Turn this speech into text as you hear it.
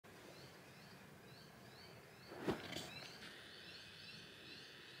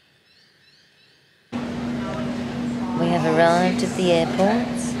have arrived at the airport.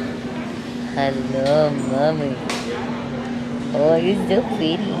 Hello, mommy. Oh, you're so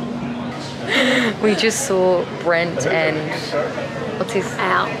pretty. We just saw Brent and what's his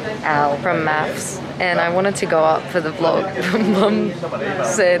Al from Maths, and I wanted to go up for the vlog. Mum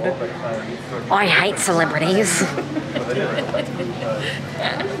said, I hate celebrities.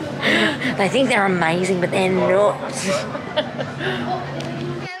 They think they're amazing, but they're not.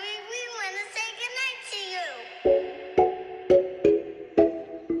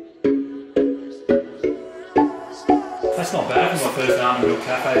 That's not bad for my first almond milk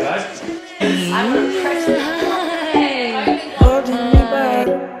cafe, babe. Holding me back,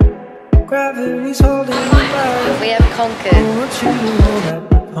 gravity's holding me back. We have conquered. I want you to hold up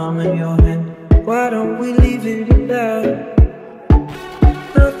the palm of your hand. Why don't we leave it at that?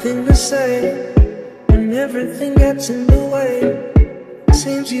 Nothing to say, and everything gets in the way.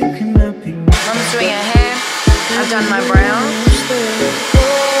 Seems you cannot be. Mum's doing her hair. I've done my brows.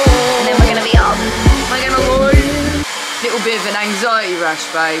 And then we're gonna be up. We're gonna leave. Little bit of an anxiety rush,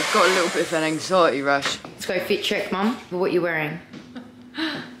 babe. Got a little bit of an anxiety rush. Let's go fit check, Mum. What are you wearing?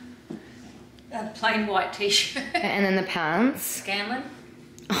 A plain white t-shirt. And then the pants. Scanlan.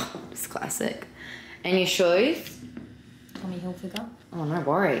 Oh, it's classic. And your shoes? Tommy Hilfiger. Oh, no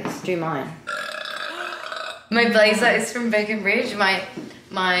worries. Do mine. My blazer is from Breckenridge.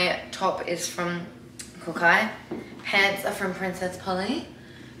 My top is from Kokai. Pants are from Princess Polly.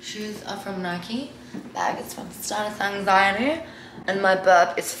 Shoes are from Nike. Bag is from Status Anxiety. And my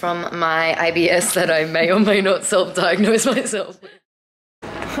burp is from my IBS that I may or may not self-diagnose myself with.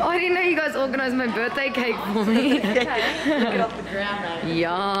 Oh, I didn't know you guys organised my birthday cake for me. Get off the ground, mate.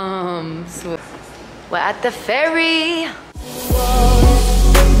 Yum. So we're at the ferry.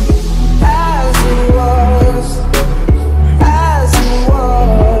 As it was, as it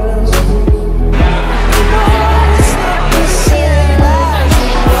was. It's not the same as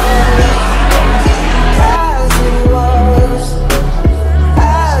it was,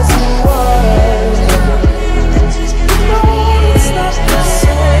 as it was. No, it's not the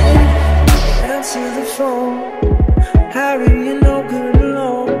same. Answer the phone, Harry, you're no good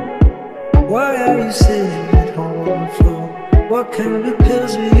alone. Why are you sitting at home on the floor? What kind of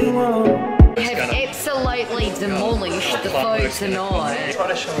pills are you on? We have absolutely demolished the food tonight. Try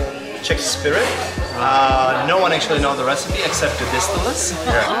to check spirit. No one actually knows the recipe except the distillers.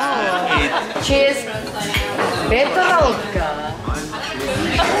 Oh. Cheers. Petrovka.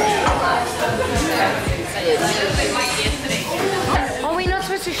 Oh, we're not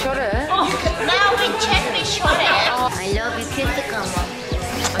supposed to shot it. Now we check we shot it. I love you, kiss the camera.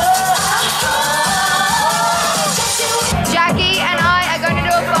 Jackie and I are going to do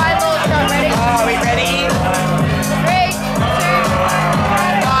a fireball shot. Ready? Are we ready? 3, 2, 1.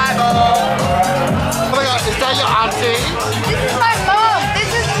 Fireball! Oh my god, is that your auntie? This is my mom.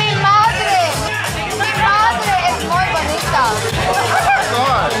 This is mi madre. Mi madre es muy bonita.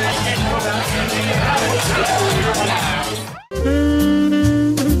 God.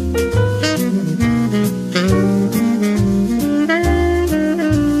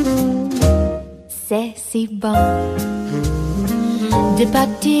 C'est si bon de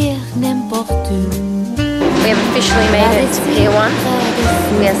partir n'importe où. We have officially made it to Pier 1.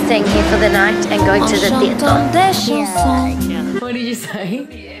 We are staying here for the night and going to the theatre. What did you say?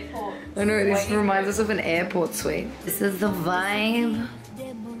 The airport. I know, this reminds us of an airport suite. This is the vibe.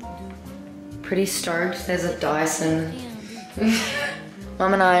 Pretty stoked. There's a Dyson.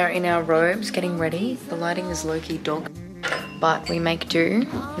 Mum and I are in our robes getting ready. The lighting is low-key dog, but we make do.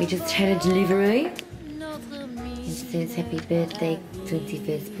 We just had a delivery. It says happy birthday,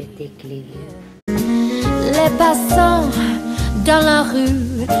 21st birthday, Clélia. Les passants dans la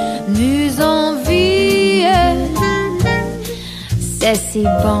rue nous envient. C'est si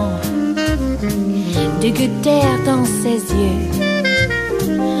bon de goûter dans ses yeux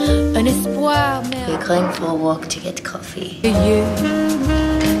un espoir We're going for a walk to get coffee. merveilleux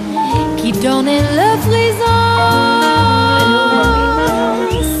qui donne le frisson.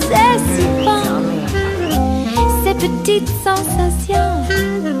 C'est si bon, ces petites sensations,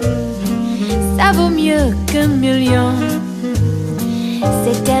 ça vaut mieux qu'un million.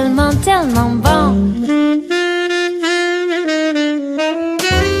 C'est tellement, tellement bon.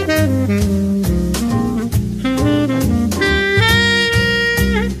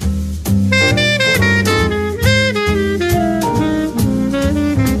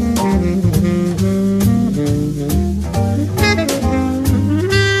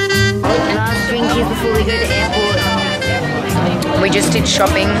 Last drink here before we go to airport. We just did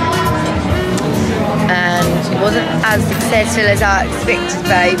shopping and it wasn't as successful as I expected,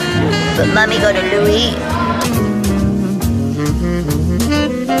 babe. But Mummy got a Louis